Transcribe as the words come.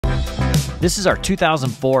This is our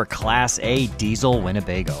 2004 Class A diesel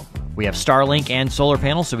Winnebago. We have Starlink and solar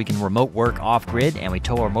panels so we can remote work off-grid, and we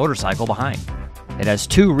tow our motorcycle behind. It has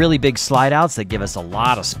two really big slide-outs that give us a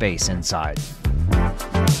lot of space inside.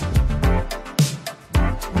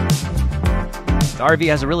 The RV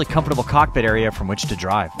has a really comfortable cockpit area from which to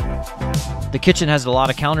drive. The kitchen has a lot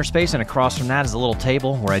of counter space, and across from that is a little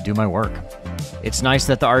table where I do my work. It's nice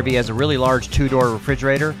that the RV has a really large two-door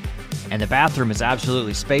refrigerator, and the bathroom is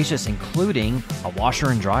absolutely spacious, including a washer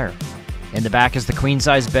and dryer. In the back is the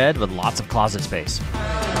queen-size bed with lots of closet space.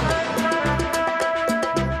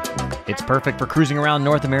 It's perfect for cruising around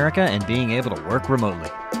North America and being able to work remotely.